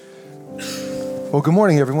Well, good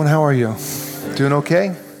morning, everyone. How are you? Doing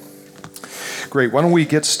okay? Great. Why don't we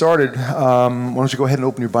get started? Why don't you go ahead and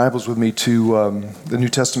open your Bibles with me to the New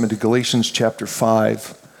Testament, to Galatians chapter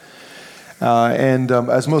 5.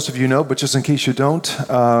 As most of you know, but just in case you don't,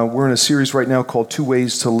 we're in a series right now called Two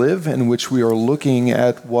Ways to Live, in which we are looking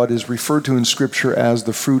at what is referred to in Scripture as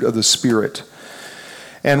the fruit of the Spirit.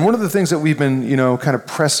 And one of the things that we've been, kind of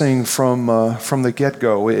pressing from the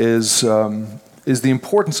get-go is the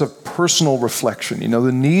importance of personal reflection.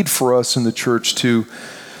 The need for us in the church to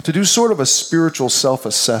do sort of a spiritual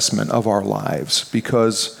self-assessment of our lives,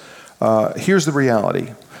 because here's the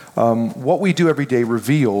reality. What we do every day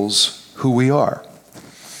reveals who we are.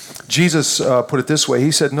 Jesus put it this way.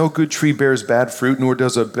 He said, "No good tree bears bad fruit, nor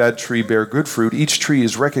does a bad tree bear good fruit. Each tree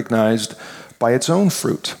is recognized by its own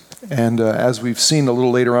fruit." And as we've seen a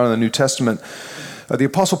little later on in the New Testament, the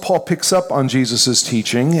Apostle Paul picks up on Jesus'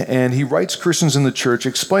 teaching, and he writes Christians in the church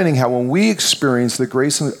explaining how when we experience the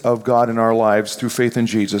grace of God in our lives through faith in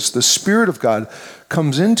Jesus, the Spirit of God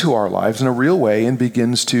comes into our lives in a real way and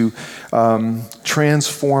begins to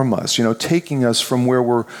transform us, taking us from where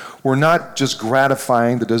we're not just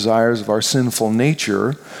gratifying the desires of our sinful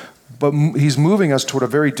nature, but he's moving us toward a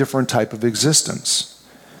very different type of existence.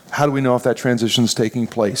 How do we know if that transition is taking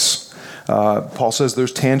place? Paul says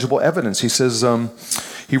there's tangible evidence. He says,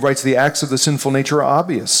 he writes, the acts of the sinful nature are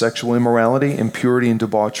obvious: sexual immorality, impurity and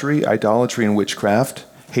debauchery, idolatry and witchcraft,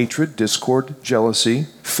 hatred, discord, jealousy,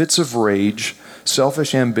 fits of rage,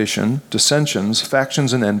 selfish ambition, dissensions,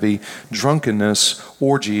 factions and envy, drunkenness,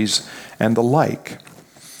 orgies, and the like.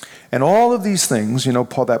 And all of these things,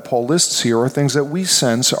 that Paul lists here, are things that we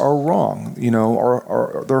sense are wrong,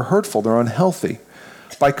 they're hurtful, they're unhealthy.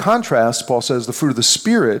 By contrast, Paul says the fruit of the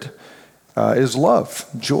Spirit is love,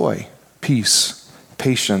 joy, peace,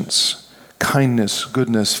 patience, kindness,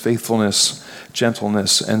 goodness, faithfulness,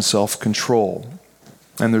 gentleness, and self-control.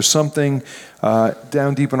 And there's something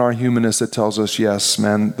down deep in our humanness that tells us, yes,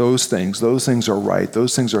 man, those things are right,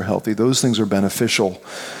 those things are healthy, those things are beneficial.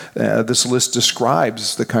 This list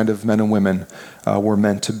describes the kind of men and women we're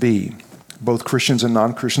meant to be. Both Christians and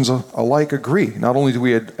non-Christians alike agree. Not only do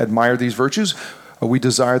we admire these virtues, we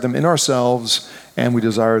desire them in ourselves, and we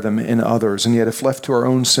desire them in others. And yet, if left to our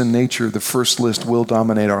own sin nature, the first list will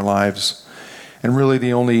dominate our lives. And really,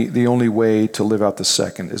 the only way to live out the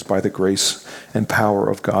second is by the grace and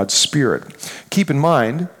power of God's Spirit. Keep in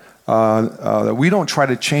mind that we don't try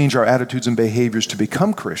to change our attitudes and behaviors to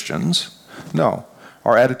become Christians. No,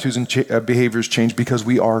 our attitudes and behaviors change because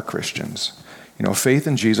we are Christians. Faith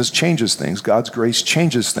in Jesus changes things. God's grace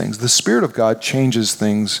changes things. The Spirit of God changes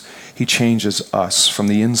things. He changes us from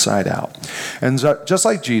the inside out. And just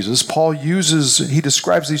like Jesus, Paul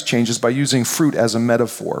describes these changes by using fruit as a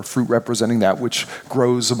metaphor, fruit representing that which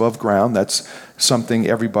grows above ground. That's something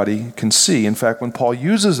everybody can see. In fact, when Paul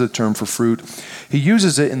uses the term for fruit, he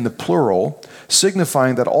uses it in the plural,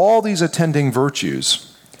 signifying that all these attending virtues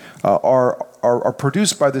are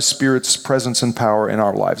produced by the Spirit's presence and power in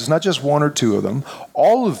our lives. It's not just one or two of them.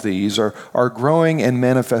 All of these are growing and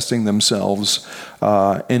manifesting themselves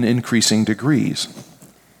in increasing degrees.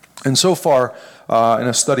 And so far in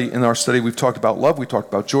our study, we've talked about love, we talked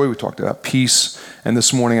about joy, we talked about peace, and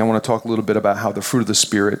this morning I want to talk a little bit about how the fruit of the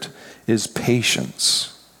Spirit is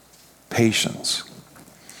patience. Patience.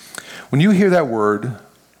 When you hear that word,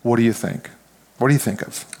 what do you think? What do you think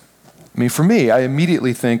of? For me, I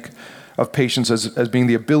immediately think of patience as being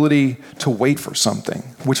the ability to wait for something,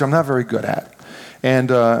 which I'm not very good at. And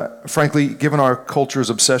frankly, given our culture's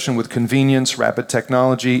obsession with convenience, rapid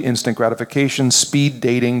technology, instant gratification, speed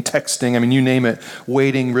dating, texting, you name it,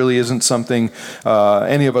 waiting really isn't something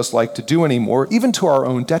any of us like to do anymore, even to our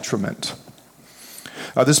own detriment.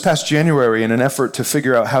 This past January, in an effort to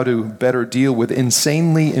figure out how to better deal with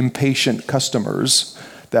insanely impatient customers,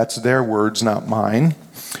 that's their words, not mine,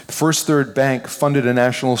 First Third Bank funded a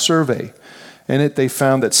national survey. In it, they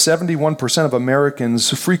found that 71% of Americans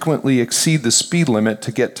frequently exceed the speed limit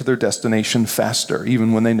to get to their destination faster,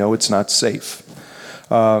 even when they know it's not safe.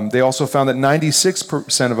 They also found that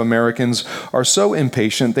 96% of Americans are so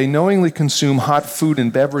impatient they knowingly consume hot food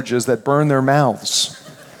and beverages that burn their mouths.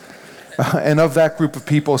 And of that group of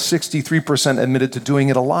people, 63% admitted to doing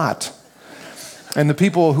it a lot. And the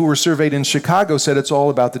people who were surveyed in Chicago said it's all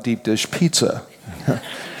about the deep dish pizza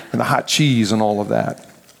and the hot cheese and all of that.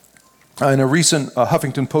 In a recent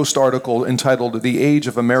Huffington Post article entitled "The Age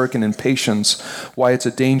of American Impatience, Why It's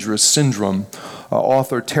a Dangerous Syndrome,"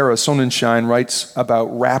 author Tara Sonnenschein writes about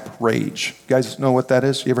rap rage. You guys know what that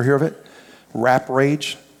is? You ever hear of it? Rap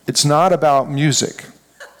rage? It's not about music.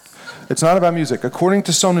 It's not about music. According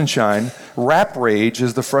to Sonnenschein, rap rage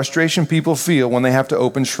is the frustration people feel when they have to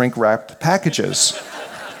open shrink-wrapped packages.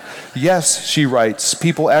 Yes, she writes,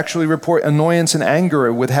 people actually report annoyance and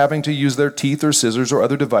anger with having to use their teeth or scissors or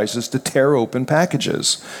other devices to tear open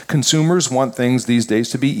packages. Consumers want things these days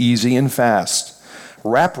to be easy and fast.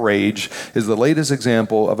 Rap rage is the latest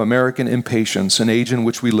example of American impatience, an age in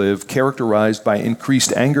which we live, characterized by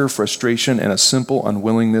increased anger, frustration, and a simple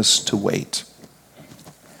unwillingness to wait.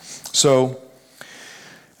 So,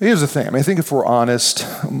 here's the thing. I think if we're honest,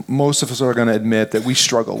 most of us are going to admit that we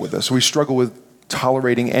struggle with this. We struggle with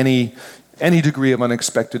tolerating any degree of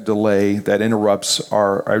unexpected delay that interrupts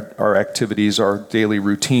our activities, our daily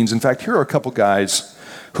routines. In fact, here are a couple guys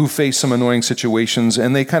who face some annoying situations,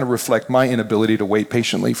 and they kind of reflect my inability to wait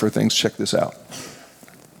patiently for things. Check this out.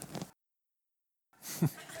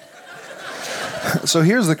 So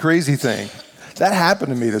here's the crazy thing. That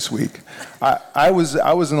happened to me this week. I was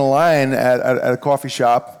in a line at a coffee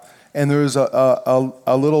shop, and there was a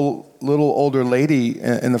little older lady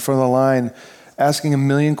in the front of the line asking a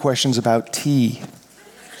million questions about tea.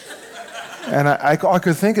 And I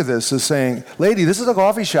could think of this as saying, lady, this is a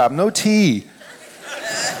coffee shop, no tea.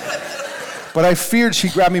 But I feared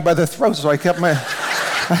she'd grab me by the throat, so I kept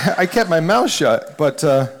my mouth shut. But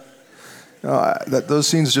those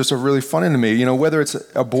scenes just are really funny to me. You know, whether it's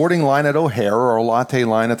a boarding line at O'Hare or a latte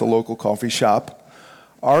line at the local coffee shop,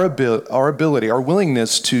 our ability, our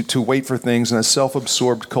willingness to wait for things in a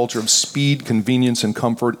self-absorbed culture of speed, convenience, and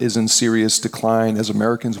comfort is in serious decline. As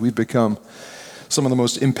Americans, we've become some of the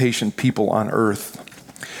most impatient people on earth.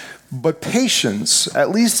 But patience,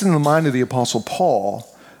 at least in the mind of the Apostle Paul,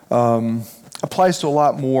 applies to a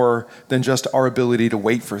lot more than just our ability to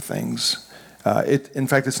wait for things. In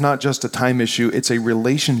fact, it's not just a time issue, it's a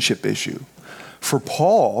relationship issue. For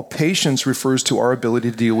Paul, patience refers to our ability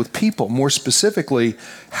to deal with people, more specifically,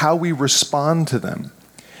 how we respond to them.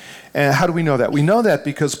 And how do we know that? We know that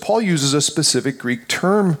because Paul uses a specific Greek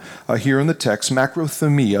term here in the text,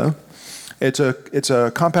 macrothumia. It's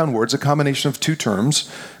a compound word. It's a combination of two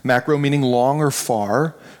terms, macro meaning long or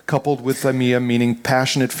far, coupled with thumia meaning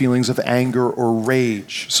passionate feelings of anger or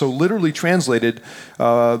rage. So literally translated,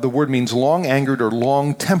 the word means long-angered or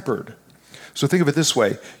long-tempered. So think of it this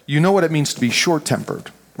way. You know what it means to be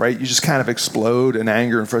short-tempered, right? You just kind of explode in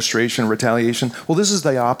anger and frustration and retaliation. Well, this is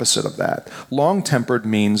the opposite of that. Long-tempered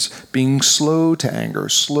means being slow to anger,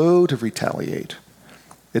 slow to retaliate.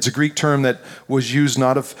 It's a Greek term that was used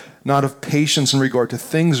not of patience in regard to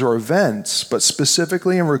things or events, but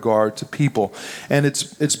specifically in regard to people. And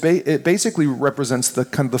it basically represents the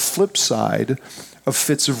kind of the flip side of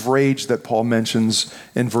fits of rage that Paul mentions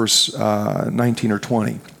in verse 19 or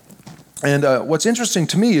 20. And what's interesting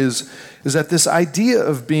to me is that this idea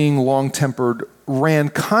of being long-tempered ran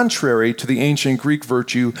contrary to the ancient Greek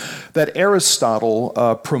virtue that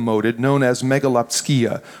Aristotle promoted, known as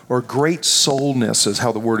megalopskia, or great soulness is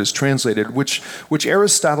how the word is translated, which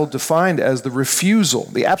Aristotle defined as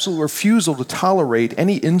the absolute refusal to tolerate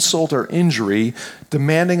any insult or injury,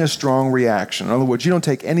 demanding a strong reaction. In other words, you don't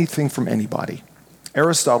take anything from anybody.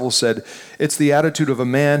 Aristotle said, it's the attitude of a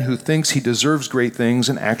man who thinks he deserves great things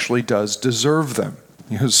and actually does deserve them.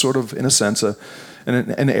 It's sort of, in a sense,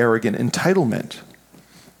 an arrogant entitlement. He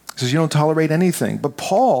says, you don't tolerate anything. But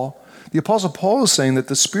Paul, the Apostle Paul is saying that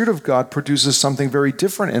the Spirit of God produces something very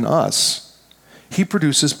different in us. He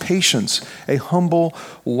produces patience, a humble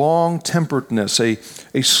long-temperedness,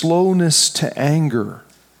 a slowness to anger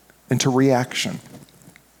and to reaction.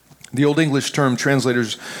 The Old English term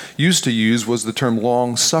translators used to use was the term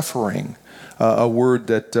long-suffering, a word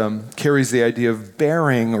that carries the idea of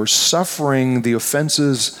bearing or suffering the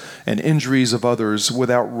offenses and injuries of others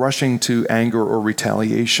without rushing to anger or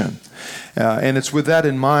retaliation. And it's with that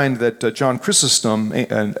in mind that John Chrysostom,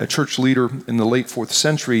 a church leader in the late 4th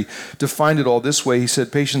century, defined it all this way. He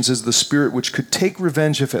said, patience is the spirit which could take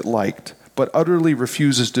revenge if it liked, but utterly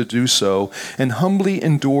refuses to do so, and humbly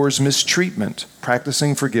endures mistreatment,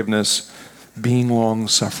 practicing forgiveness, being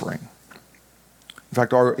long-suffering. In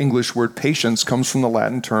fact, our English word patience comes from the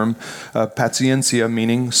Latin term patientia,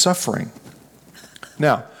 meaning suffering.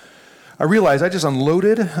 Now, I realize I just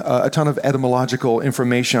unloaded a ton of etymological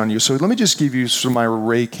information on you, so let me just give you some of my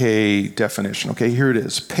Reiki definition. Okay, here it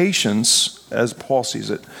is. Patience, as Paul sees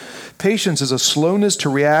it, patience is a slowness to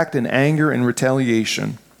react in anger and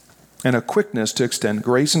retaliation, and a quickness to extend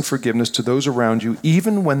grace and forgiveness to those around you,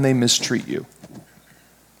 even when they mistreat you.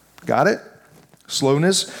 Got it?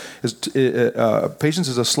 Patience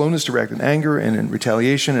is a slowness to react in anger and in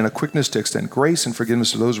retaliation, and a quickness to extend grace and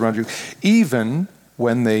forgiveness to those around you, even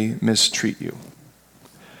when they mistreat you.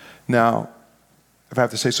 Now, If I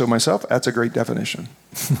have to say so myself, that's a great definition.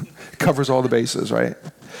 It covers all the bases, right?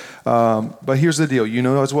 But here's the deal. You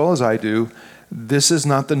know as well as I do, this is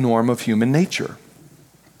not the norm of human nature.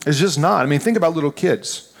 It's just not. I mean, think about little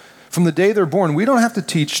kids. From the day they're born, we don't have to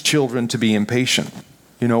teach children to be impatient,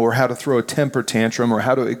 or how to throw a temper tantrum, or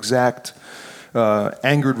how to exact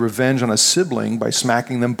angered revenge on a sibling by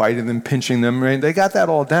smacking them, biting them, pinching them. Right? They got that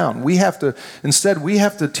all down. Instead, we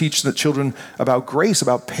have to teach the children about grace,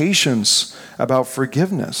 about patience, about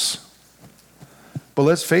forgiveness. But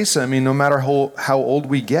let's face it, I mean, no matter how old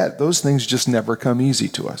we get, those things just never come easy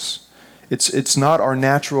to us. It's not our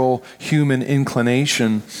natural human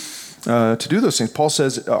inclination to do those things. Paul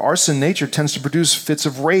says our sin nature tends to produce fits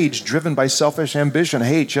of rage driven by selfish ambition,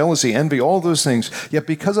 hate, jealousy, envy, all those things. Yet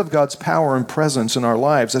because of God's power and presence in our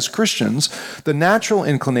lives as Christians, the natural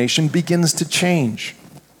inclination begins to change.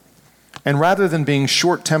 And rather than being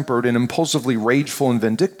short-tempered and impulsively rageful and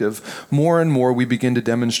vindictive, more and more we begin to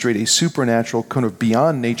demonstrate a supernatural, kind of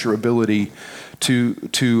beyond nature ability to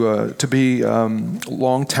be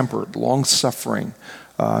long-tempered, long-suffering,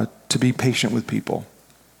 to be patient with people.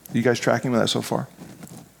 Are you guys tracking with that so far?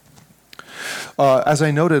 As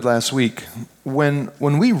I noted last week, when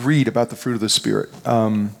we read about the fruit of the Spirit,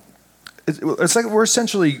 it's like we're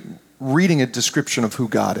essentially reading a description of who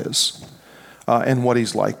God is. And what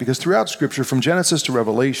he's like. Because throughout Scripture, from Genesis to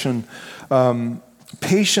Revelation,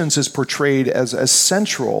 patience is portrayed as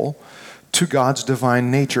central to God's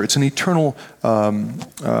divine nature. It's an eternal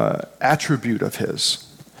attribute of his.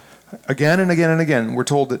 Again and again and again, we're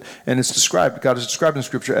told that, and it's described, God is described in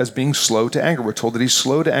Scripture as being slow to anger. We're told that he's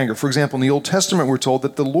slow to anger. For example, in the Old Testament, we're told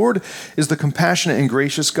that the Lord is the compassionate and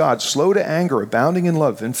gracious God, slow to anger, abounding in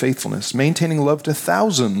love and faithfulness, maintaining love to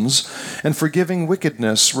thousands, and forgiving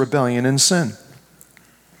wickedness, rebellion, and sin.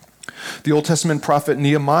 The Old Testament prophet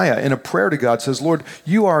Nehemiah, in a prayer to God, says, Lord,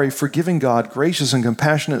 you are a forgiving God, gracious and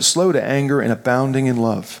compassionate, slow to anger, and abounding in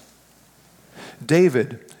love.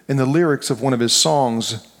 David, in the lyrics of one of his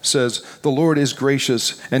songs, says, the Lord is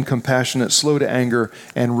gracious and compassionate, slow to anger,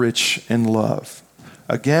 and rich in love.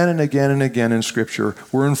 Again and again and again in Scripture,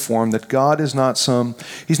 we're informed that God is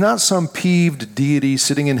he's not some peeved deity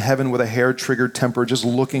sitting in heaven with a hair-triggered temper just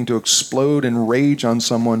looking to explode and rage on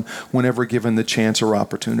someone whenever given the chance or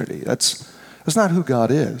opportunity. That's not who God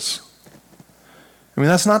is. I mean,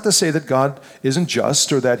 that's not to say that God isn't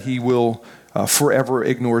just or that he will forever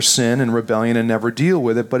ignore sin and rebellion and never deal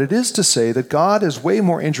with it, but it is to say that God is way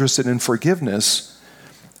more interested in forgiveness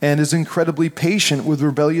and is incredibly patient with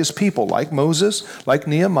rebellious people like Moses, like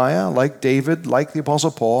Nehemiah, like David, like the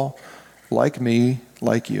Apostle Paul, like me,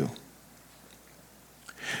 like you.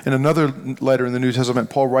 In another letter in the New Testament,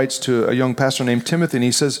 Paul writes to a young pastor named Timothy, and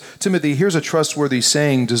he says, Timothy, here's a trustworthy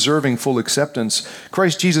saying deserving full acceptance.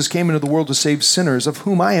 Christ Jesus came into the world to save sinners, of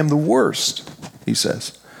whom I am the worst, he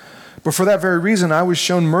says. But for that very reason, I was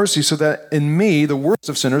shown mercy so that in me, the worst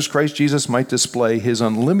of sinners, Christ Jesus might display his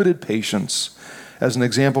unlimited patience as an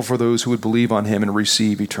example for those who would believe on him and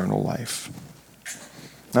receive eternal life.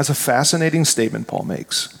 That's a fascinating statement Paul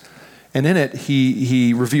makes. And in it,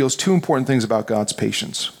 he reveals two important things about God's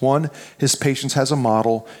patience. One, his patience has a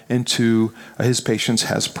model, and two, his patience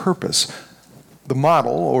has purpose. The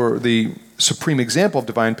model, or the supreme example of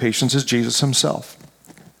divine patience, is Jesus himself,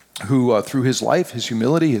 who through his life, his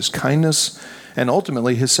humility, his kindness, and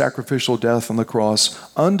ultimately his sacrificial death on the cross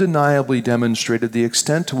undeniably demonstrated the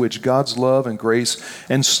extent to which God's love and grace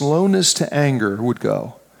and slowness to anger would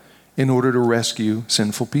go in order to rescue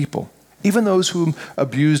sinful people, even those who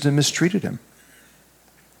abused and mistreated him.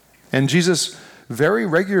 And Jesus very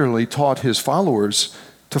regularly taught his followers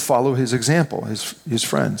to follow his example, his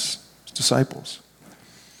friends, his disciples.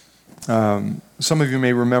 Some of you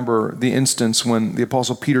may remember the instance when the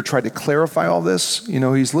Apostle Peter tried to clarify all this.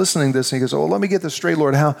 He's listening to this and he goes, let me get this straight,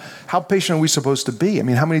 Lord. How patient are we supposed to be? I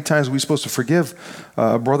mean, how many times are we supposed to forgive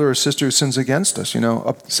a brother or sister who sins against us?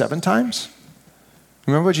 Up 7 times?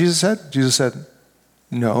 Remember what Jesus said? Jesus said,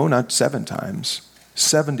 no, not 7 times,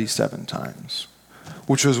 77 times,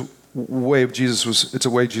 which was it's a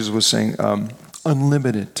way Jesus was saying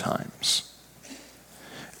unlimited times.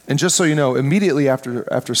 And just so you know, immediately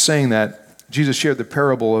after saying that, Jesus shared the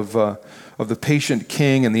parable of the patient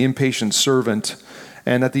king and the impatient servant.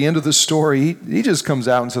 And at the end of the story, he just comes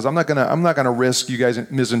out and says, I'm not gonna risk you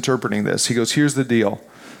guys misinterpreting this. He goes, here's the deal.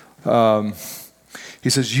 He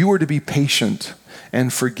says, you are to be patient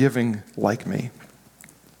and forgiving like me.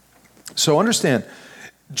 So understand,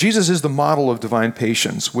 Jesus is the model of divine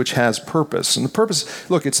patience, which has purpose. And the purpose,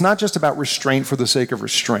 look, it's not just about restraint for the sake of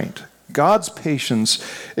restraint. God's patience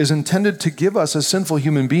is intended to give us as sinful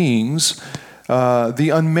human beings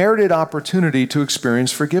the unmerited opportunity to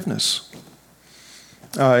experience forgiveness.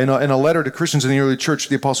 In a letter to Christians in the early church,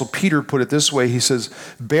 the Apostle Peter put it this way. He says,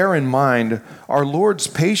 bear in mind, our Lord's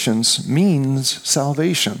patience means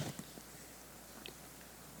salvation.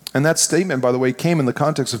 And that statement, by the way, came in the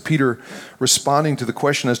context of Peter responding to the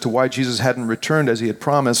question as to why Jesus hadn't returned as he had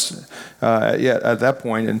promised yet at that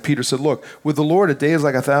point. And Peter said, look, with the Lord, a day is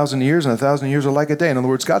like 1,000 years, and 1,000 years are like a day. In other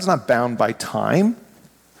words, God's not bound by time.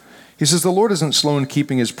 He says, the Lord isn't slow in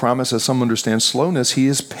keeping his promise, as some understand slowness. He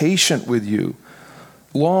is patient with you,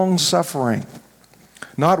 long-suffering,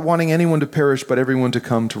 not wanting anyone to perish, but everyone to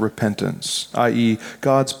come to repentance, i.e.,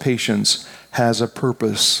 God's patience has a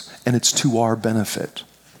purpose, and it's to our benefit.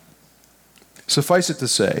 Suffice it to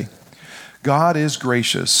say, God is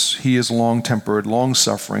gracious. He is long-tempered,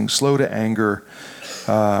 long-suffering, slow to anger,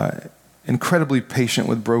 incredibly patient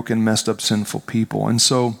with broken, messed up, sinful people. And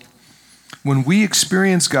so when we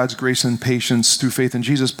experience God's grace and patience through faith in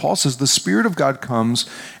Jesus, Paul says the Spirit of God comes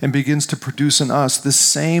and begins to produce in us this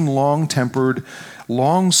same long-tempered,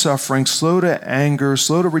 long-suffering, slow to anger,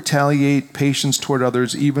 slow to retaliate patience toward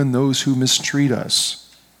others, even those who mistreat us.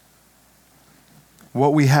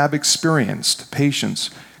 What we have experienced,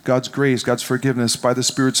 patience, God's grace, God's forgiveness, by the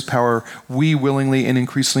Spirit's power, we willingly and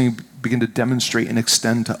increasingly begin to demonstrate and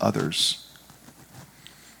extend to others.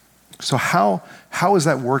 So how is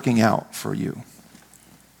that working out for you?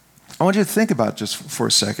 I want you to think about just for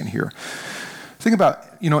a second here. Think about,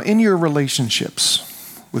 in your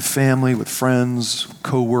relationships with family, with friends,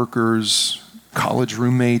 co-workers, college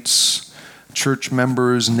roommates, church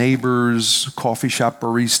members, neighbors, coffee shop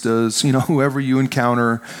baristas, whoever you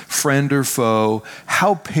encounter, friend or foe,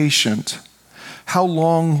 how patient, how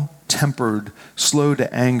long-tempered, slow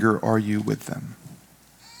to anger are you with them?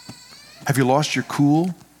 Have you lost your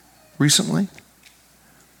cool recently?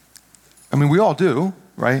 I mean, we all do,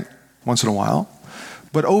 right? Once in a while.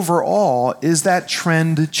 But overall, is that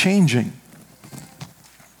trend changing?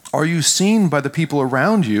 Are you seen by the people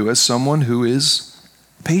around you as someone who is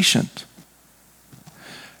patient?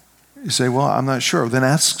 You say, well, I'm not sure. Then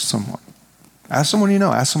ask someone. Ask someone you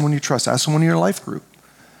know. Ask someone you trust. Ask someone in your life group.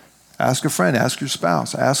 Ask a friend. Ask your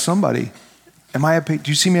spouse. Ask somebody. Do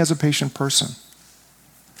you see me as a patient person?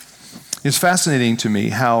 It's fascinating to me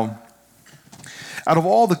how, out of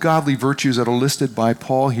all the godly virtues that are listed by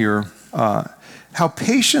Paul here, how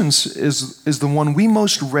patience is the one we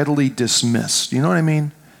most readily dismiss. Do you know what I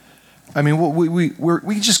mean? I mean,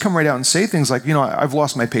 we just come right out and say things like, I've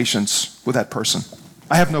lost my patience with that person.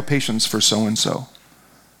 I have no patience for so-and-so.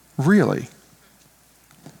 Really?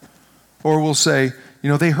 Or we'll say,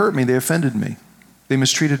 they hurt me, they offended me, they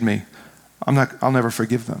mistreated me. I'll never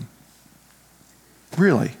forgive them.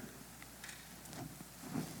 Really?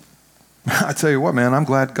 I tell you what, man, I'm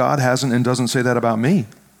glad God hasn't and doesn't say that about me.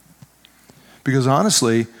 Because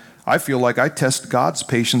honestly, I feel like I test God's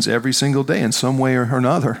patience every single day in some way or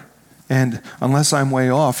another. And unless I'm way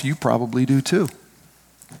off, you probably do too.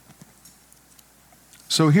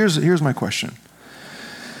 So here's my question.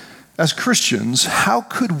 As Christians, how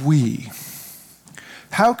could we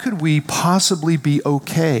possibly be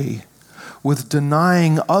okay with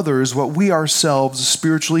denying others what we ourselves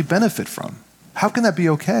spiritually benefit from? How can that be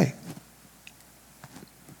okay?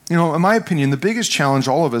 In my opinion, the biggest challenge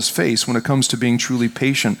all of us face when it comes to being truly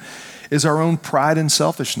patient is our own pride and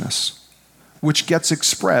selfishness, which gets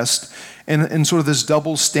expressed in sort of this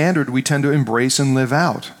double standard we tend to embrace and live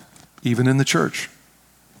out, even in the church.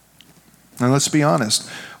 Now, let's be honest.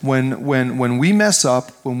 When we mess up,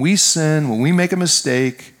 when we sin, when we make a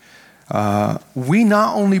mistake, we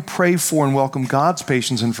not only pray for and welcome God's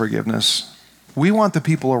patience and forgiveness, we want the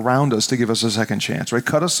people around us to give us a second chance, right?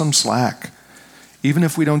 Cut us some slack, even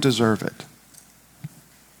if we don't deserve it.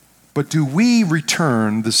 But do we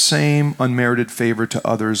return the same unmerited favor to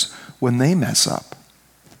others when they mess up?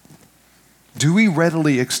 Do we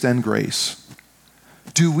readily extend grace?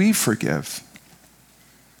 Do we forgive?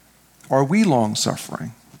 Are we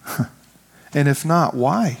long-suffering? And if not,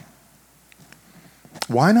 why?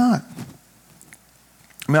 Why not?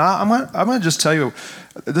 I mean, I'm going to just tell you,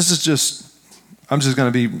 I'm just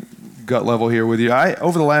going to be gut level here with you.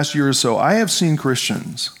 Over the last year or so, I have seen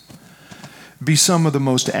Christians be some of the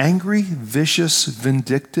most angry, vicious,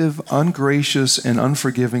 vindictive, ungracious, and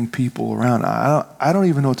unforgiving people around. I don't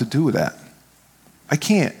even know what to do with that. I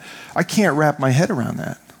can't wrap my head around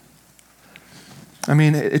that. I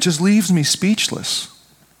mean, it just leaves me speechless.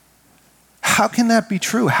 How can that be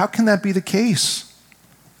true? How can that be the case?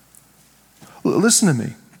 Listen to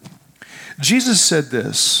me. Jesus said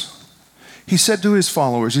this. He said to his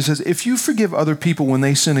followers, he says, if you forgive other people when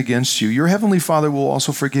they sin against you, your heavenly Father will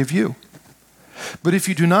also forgive you. But if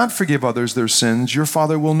you do not forgive others their sins, your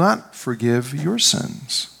Father will not forgive your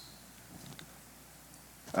sins.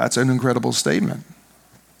 That's an incredible statement.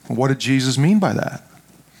 What did Jesus mean by that?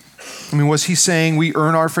 I mean, was he saying we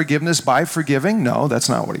earn our forgiveness by forgiving? No, that's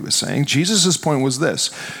not what he was saying. Jesus' point was this: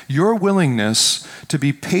 your willingness to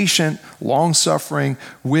be patient, long-suffering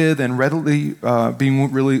with, and readily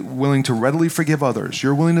being really willing to readily forgive others,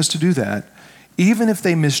 your willingness to do that, even if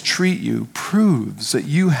they mistreat you, proves that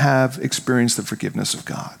you have experienced the forgiveness of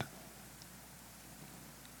God.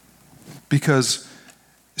 Because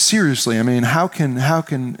seriously, I mean, how can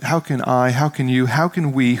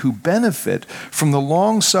we who benefit from the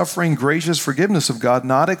long-suffering, gracious forgiveness of God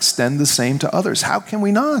not extend the same to others? How can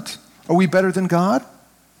we not? Are we better than God?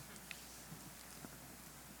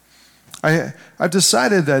 I've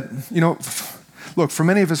decided that, look, for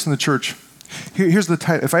many of us in the church, here's the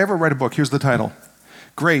title. If I ever write a book, here's the title.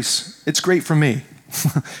 Grace, it's great for me.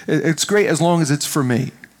 It's great as long as it's for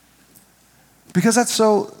me. Because that's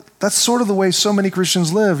sort of the way so many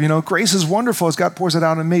Christians live. Grace is wonderful as God pours it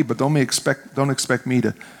out on me, but don't expect me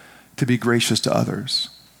to be gracious to others.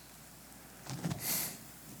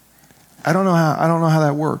 I don't know how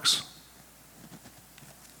that works.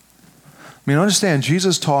 I mean, understand,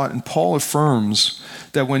 Jesus taught and Paul affirms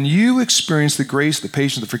that when you experience the grace, the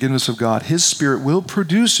patience, the forgiveness of God, his Spirit will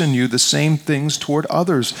produce in you the same things toward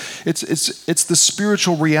others. It's the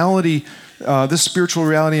spiritual reality, this spiritual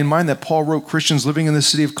reality in mind that Paul wrote Christians living in the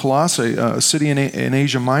city of Colossae, a city in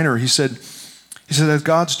Asia Minor. He said, as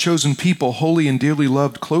God's chosen people, holy and dearly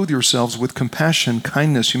loved, clothe yourselves with compassion,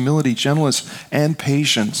 kindness, humility, gentleness, and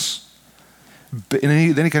patience.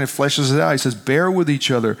 And then he kind of fleshes it out. He says, bear with each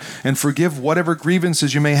other and forgive whatever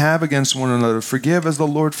grievances you may have against one another. Forgive as the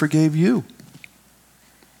Lord forgave you.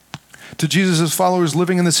 To Jesus' followers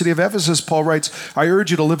living in the city of Ephesus, Paul writes, I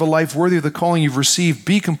urge you to live a life worthy of the calling you've received.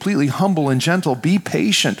 Be completely humble and gentle. Be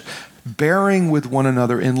patient, bearing with one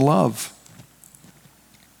another in love.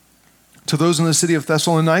 To those in the city of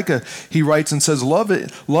Thessalonica, he writes and says, love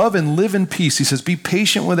and live in peace. He says, be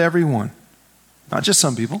patient with everyone, not just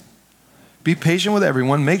some people. Be patient with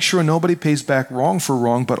everyone. Make sure nobody pays back wrong for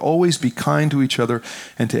wrong, but always be kind to each other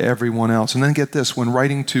and to everyone else. And then get this, when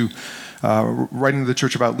writing to the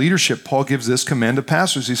church about leadership, Paul gives this command to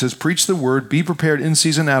pastors. He says, preach the word, be prepared in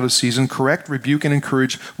season, out of season, correct, rebuke, and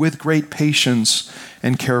encourage with great patience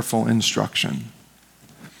and careful instruction.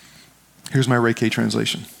 Here's my Ray K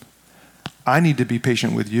translation. I need to be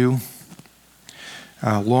patient with you,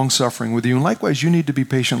 long-suffering with you, and likewise, you need to be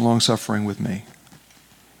patient, long-suffering with me.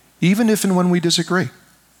 Even if and when we disagree.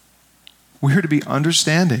 We're to be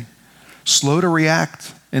understanding, slow to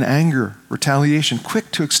react in anger, retaliation,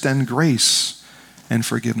 quick to extend grace and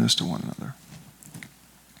forgiveness to one another.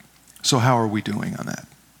 So how are we doing on that?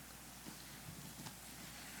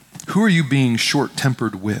 Who are you being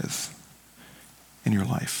short-tempered with in your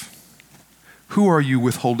life? Who are you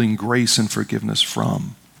withholding grace and forgiveness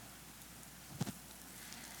from?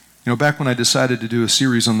 Back when I decided to do a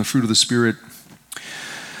series on the fruit of the Spirit,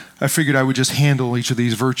 I figured I would just handle each of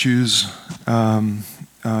these virtues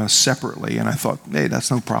separately. And I thought, hey,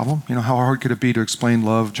 that's no problem. How hard could it be to explain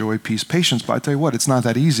love, joy, peace, patience? But I tell you what, it's not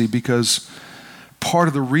that easy, because part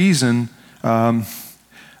of the reason it's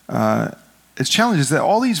challenging is that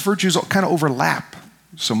all these virtues kind of overlap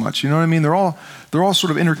so much. You know what I mean? They're all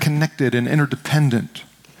sort of interconnected and interdependent.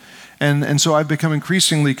 And so I've become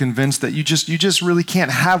increasingly convinced that you just really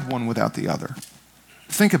can't have one without the other.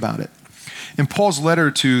 Think about it. In Paul's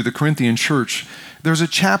letter to the Corinthian church, there's a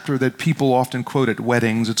chapter that people often quote at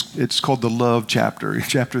weddings. It's called the love chapter,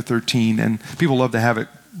 chapter 13, and people love to have it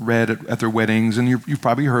read at their weddings, and you've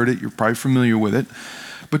probably heard it, you're probably familiar with it.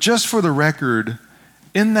 But just for the record,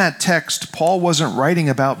 in that text, Paul wasn't writing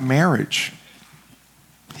about marriage.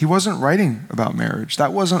 He wasn't writing about marriage.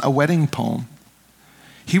 That wasn't a wedding poem.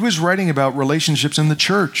 He was writing about relationships in the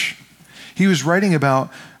church. He was writing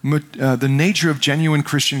about the nature of genuine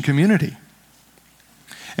Christian community.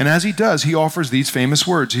 And as he does, he offers these famous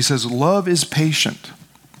words. He says, love is patient,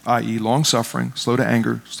 i.e. long-suffering, slow to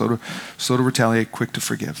anger, slow to retaliate, quick to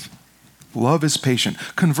forgive. Love is patient.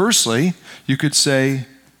 Conversely, you could say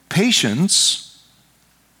patience,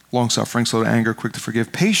 long-suffering, slow to anger, quick to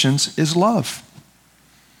forgive. Patience is love.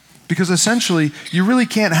 Because essentially, you really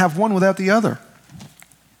can't have one without the other.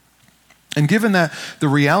 And given that the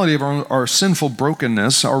reality of our sinful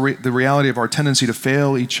brokenness, the reality of our tendency to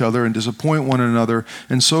fail each other and disappoint one another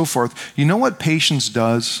and so forth, you know what patience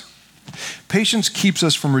does? Patience keeps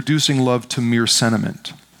us from reducing love to mere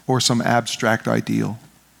sentiment or some abstract ideal.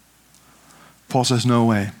 Paul says, no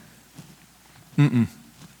way.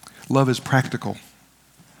 Love is practical.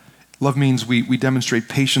 Love means we demonstrate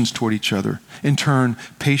patience toward each other. In turn,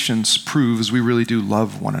 patience proves we really do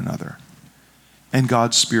love one another. And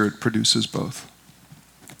God's Spirit produces both.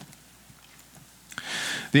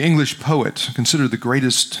 The English poet, considered the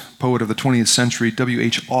greatest poet of the 20th century,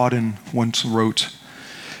 W.H. Auden, once wrote,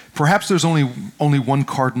 "Perhaps there's only one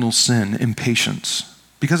cardinal sin, impatience.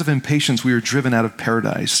 Because of impatience, we are driven out of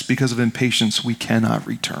paradise. Because of impatience, we cannot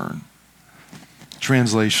return."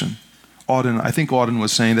 Translation. I think Auden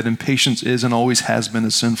was saying that impatience is and always has been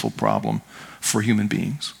a sinful problem for human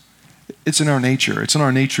beings. It's in our nature. It's in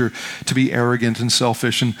our nature to be arrogant and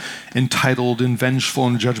selfish and entitled and vengeful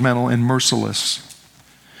and judgmental and merciless.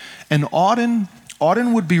 And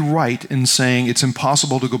Auden would be right in saying it's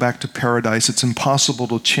impossible to go back to paradise. It's impossible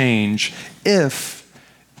to change if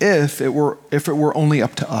it were only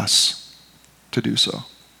up to us to do so.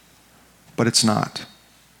 But it's not.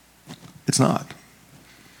 It's not.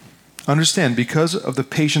 Understand, because of the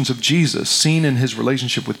patience of Jesus, seen in his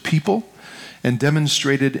relationship with people and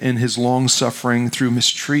demonstrated in his long suffering through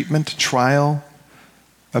mistreatment, trial,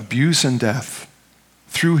 abuse, and death,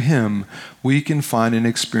 through him, we can find and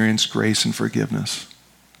experience grace and forgiveness.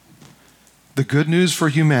 The good news for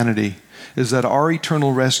humanity is that our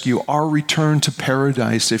eternal rescue, our return to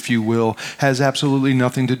paradise, if you will, has absolutely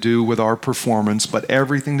nothing to do with our performance, but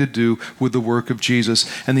everything to do with the work of Jesus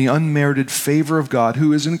and the unmerited favor of God,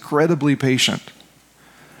 who is incredibly patient,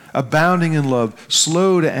 abounding in love,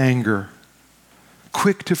 slow to anger,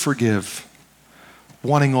 quick to forgive,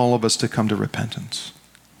 wanting all of us to come to repentance.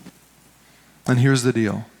 And here's the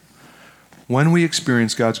deal. When we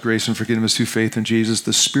experience God's grace and forgiveness through faith in Jesus,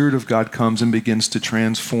 the Spirit of God comes and begins to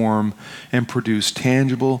transform and produce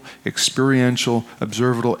tangible, experiential,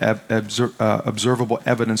 observable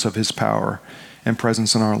evidence of his power and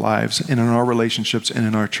presence in our lives and in our relationships and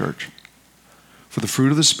in our church. For the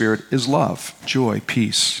fruit of the Spirit is love, joy,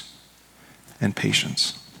 peace, and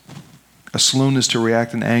patience. A slowness to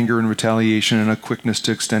react in anger and retaliation, and a quickness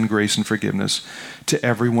to extend grace and forgiveness to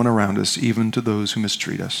everyone around us, even to those who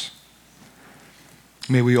mistreat us.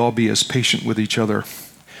 May we all be as patient with each other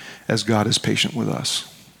as God is patient with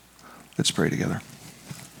us. Let's pray together.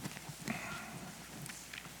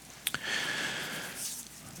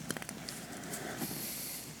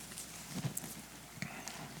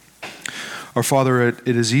 Our Father, it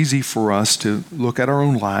is easy for us to look at our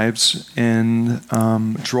own lives and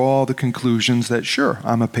draw the conclusions that, sure,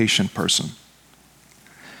 I'm a patient person.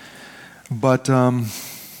 But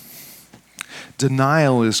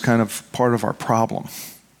denial is kind of part of our problem.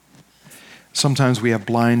 Sometimes we have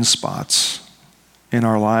blind spots in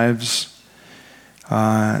our lives,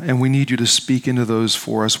 and we need you to speak into those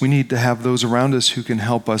for us. We need to have those around us who can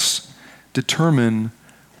help us determine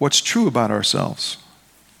what's true about ourselves.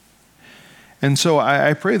 And so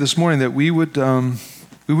I pray this morning that we would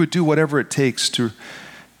do whatever it takes to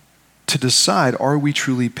decide, are we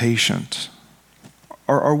truly patient?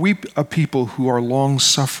 Are we a people who are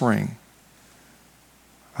long-suffering,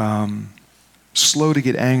 slow to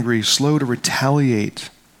get angry, slow to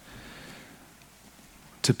retaliate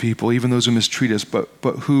to people, even those who mistreat us, but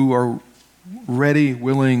who are ready,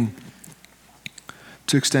 willing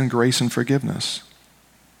to extend grace and forgiveness?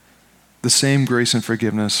 The same grace and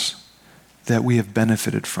forgiveness that we have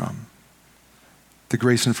benefited from. The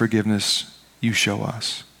grace and forgiveness you show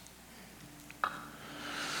us.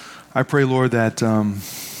 I pray, Lord, that no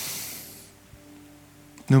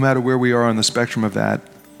matter where we are on the spectrum of that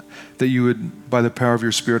you would, by the power of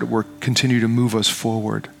your Spirit at work, continue to move us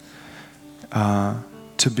forward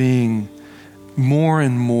to being more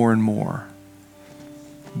and more and more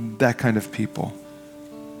that kind of people.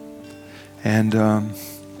 And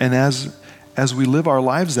as we live our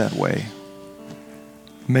lives that way,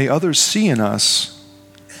 may others see in us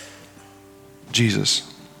Jesus.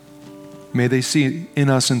 May they see in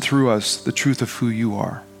us and through us the truth of who you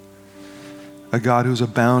are. A God who's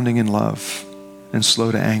abounding in love and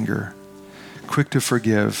slow to anger, quick to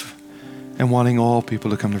forgive, and wanting all people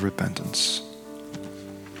to come to repentance.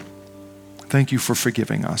 Thank you for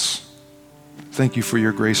forgiving us. Thank you for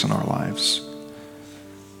your grace in our lives.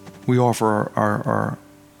 We offer our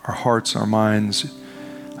hearts, our minds,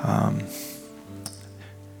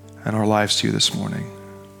 and our lives to you this morning.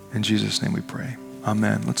 In Jesus' name we pray.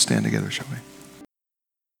 Amen. Let's stand together, shall we?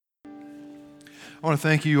 I want to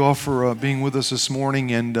thank you all for being with us this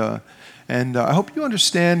morning, and I hope you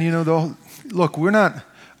understand. Look,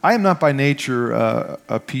 I am not by nature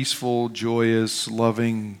a peaceful, joyous,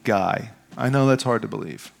 loving guy. I know that's hard to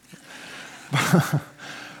believe,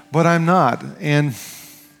 but I'm not, and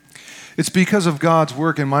it's because of God's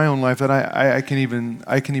work in my own life that I can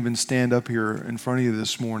even stand up here in front of you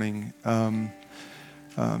this morning.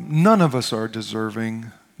 None of us are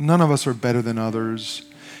deserving. None of us are better than others.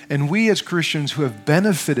 And we as Christians who have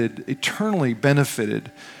eternally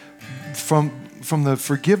benefited from from the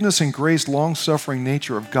forgiveness and grace, long-suffering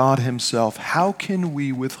nature of God himself, how can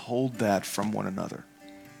we withhold that from one another?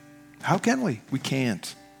 How can we? We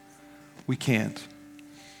can't. We can't.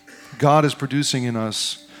 God is producing in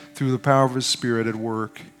us, through the power of his Spirit at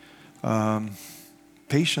work,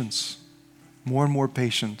 patience, more and more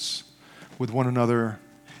patience with one another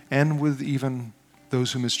and with even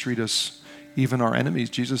those who mistreat us, even our enemies.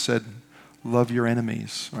 Jesus said, love your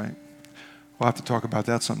enemies, right? We'll have to talk about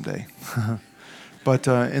that someday. But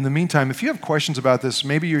in the meantime, if you have questions about this,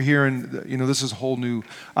 maybe you're hearing, this is a whole new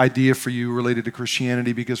idea for you related to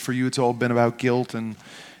Christianity, because for you it's all been about guilt and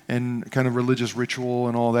kind of religious ritual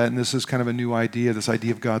and all that, and this is kind of a new idea, this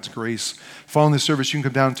idea of God's grace. Following this service, you can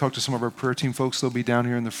come down and talk to some of our prayer team folks. They'll be down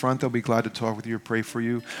here in the front. They'll be glad to talk with you or pray for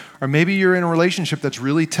you. Or maybe you're in a relationship that's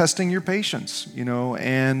really testing your patience,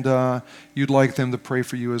 and you'd like them to pray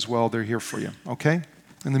for you as well. They're here for you, okay?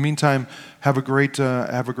 In the meantime, have a great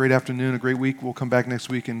afternoon, a great week. We'll come back next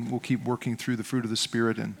week and we'll keep working through the fruit of the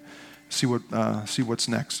Spirit and see what's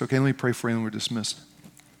next. Okay, let me pray for you and we're dismissed.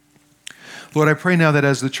 Lord, I pray now that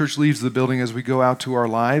as the church leaves the building, as we go out to our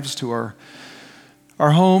lives, to our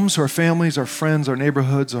homes, our families, our friends, our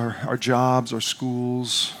neighborhoods, our jobs, our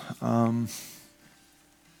schools, I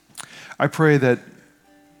pray that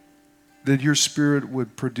your Spirit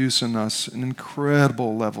would produce in us an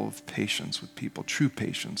incredible level of patience with people, true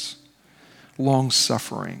patience,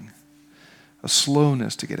 long-suffering, a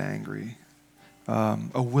slowness to get angry,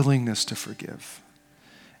 a willingness to forgive.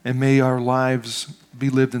 And may our lives be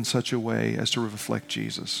lived in such a way as to reflect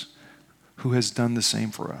Jesus, who has done the same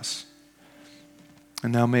for us.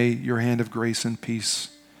 And now may your hand of grace and peace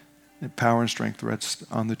and power and strength rest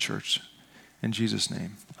on the church. In Jesus'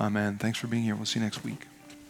 name, amen. Thanks for being here. We'll see you next week.